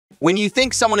When you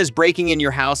think someone is breaking in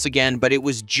your house again, but it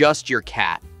was just your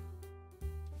cat.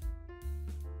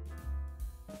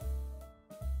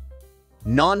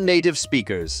 Non-native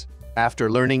speakers after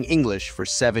learning English for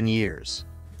 7 years.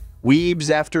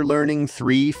 Weebs after learning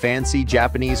 3 fancy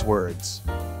Japanese words.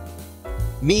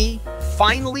 Me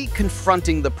finally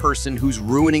confronting the person who's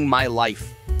ruining my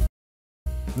life.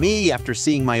 Me after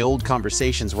seeing my old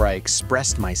conversations where I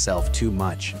expressed myself too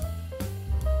much.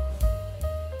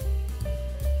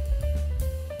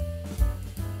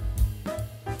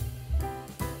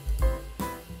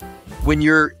 When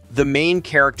you're the main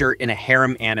character in a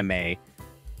harem anime.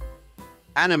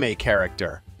 Anime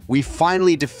character. We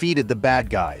finally defeated the bad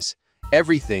guys.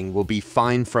 Everything will be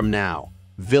fine from now.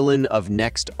 Villain of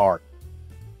next arc.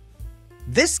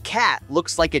 This cat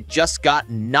looks like it just got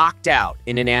knocked out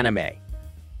in an anime.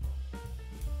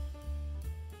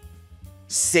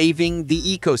 Saving the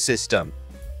ecosystem.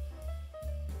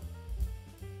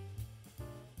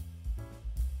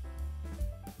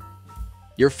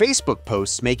 Your Facebook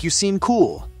posts make you seem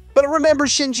cool. But remember,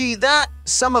 Shinji, that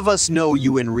some of us know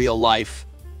you in real life.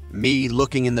 Me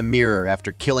looking in the mirror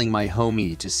after killing my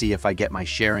homie to see if I get my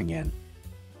sharing in.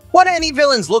 What do any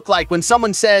villains look like when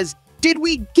someone says, "Did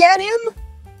we get him?"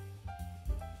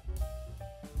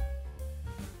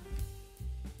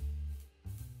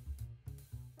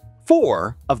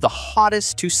 4 of the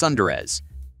hottest tsunderes.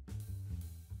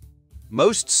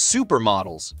 Most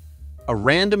supermodels. A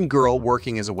random girl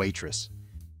working as a waitress.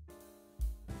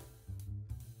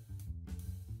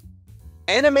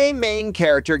 Anime main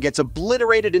character gets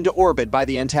obliterated into orbit by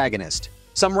the antagonist.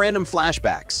 Some random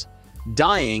flashbacks.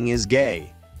 Dying is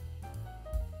gay.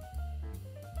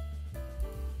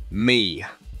 Me.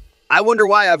 I wonder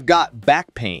why I've got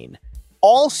back pain.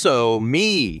 Also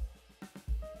me.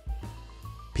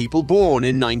 People born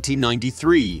in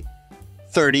 1993.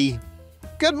 30.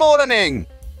 Good morning!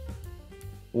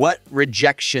 What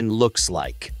rejection looks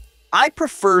like. I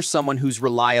prefer someone who's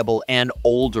reliable and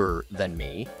older than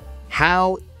me.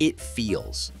 How it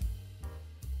feels.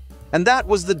 And that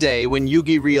was the day when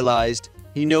Yugi realized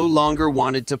he no longer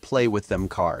wanted to play with them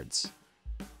cards.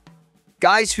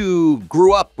 Guys who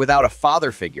grew up without a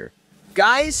father figure.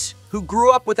 Guys who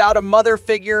grew up without a mother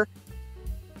figure.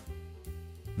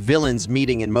 Villains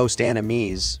meeting in most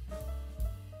animes.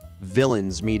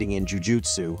 Villains meeting in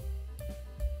Jujutsu.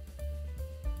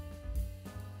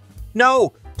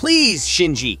 No, please,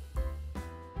 Shinji.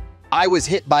 I was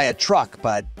hit by a truck,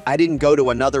 but I didn't go to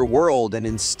another world, and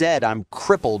instead I'm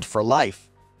crippled for life.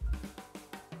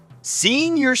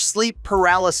 Seeing your sleep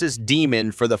paralysis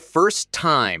demon for the first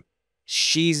time.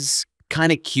 She's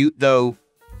kinda cute, though.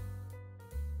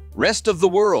 Rest of the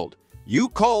world. You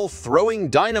call throwing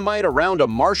dynamite around a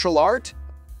martial art?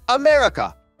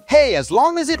 America. Hey, as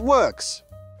long as it works.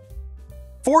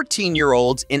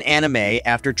 14-year-olds in anime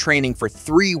after training for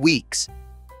 3 weeks.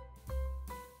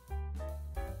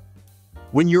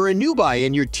 When you're a newbie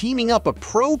and you're teaming up a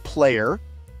pro player.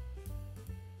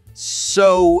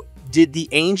 So, did the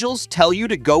angels tell you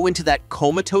to go into that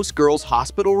comatose girl's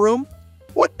hospital room?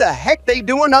 What the heck they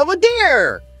doing over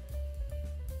there?